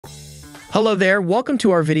Hello there, welcome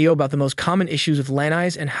to our video about the most common issues with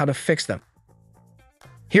Lanais and how to fix them.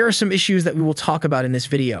 Here are some issues that we will talk about in this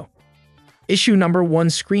video. Issue number 1,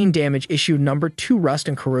 screen damage. Issue number 2, rust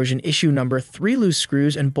and corrosion. Issue number 3, loose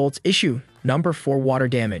screws and bolts. Issue number 4, water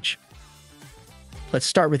damage. Let's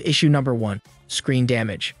start with issue number 1, screen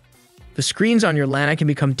damage. The screens on your Lanais can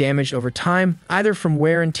become damaged over time, either from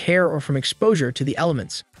wear and tear or from exposure to the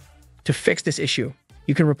elements. To fix this issue,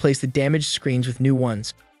 you can replace the damaged screens with new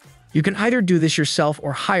ones. You can either do this yourself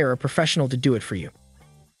or hire a professional to do it for you.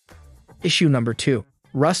 Issue number 2,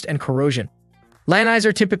 rust and corrosion. Lanais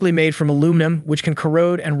are typically made from aluminum, which can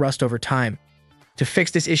corrode and rust over time. To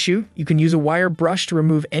fix this issue, you can use a wire brush to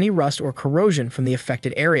remove any rust or corrosion from the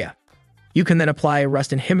affected area. You can then apply a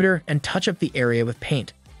rust inhibitor and touch up the area with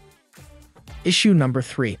paint. Issue number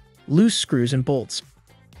 3, loose screws and bolts.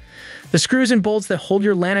 The screws and bolts that hold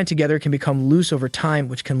your Lanais together can become loose over time,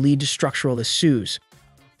 which can lead to structural issues.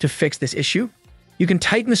 To fix this issue, you can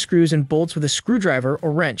tighten the screws and bolts with a screwdriver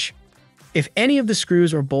or wrench. If any of the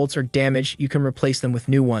screws or bolts are damaged, you can replace them with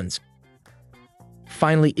new ones.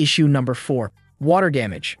 Finally, issue number 4, water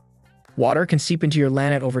damage. Water can seep into your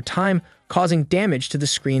Lanais over time, causing damage to the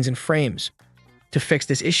screens and frames. To fix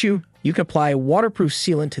this issue, you can apply a waterproof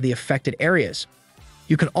sealant to the affected areas.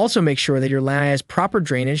 You can also make sure that your Lanais has proper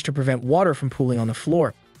drainage to prevent water from pooling on the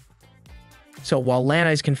floor. So while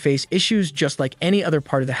Lanais can face issues just like any other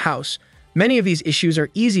part of the house, many of these issues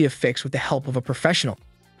are easy to fix with the help of a professional.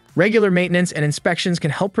 Regular maintenance and inspections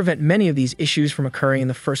can help prevent many of these issues from occurring in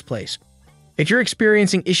the first place. If you're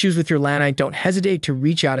experiencing issues with your Lanais, don't hesitate to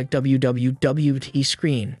reach out at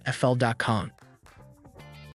www.tscreenfl.com.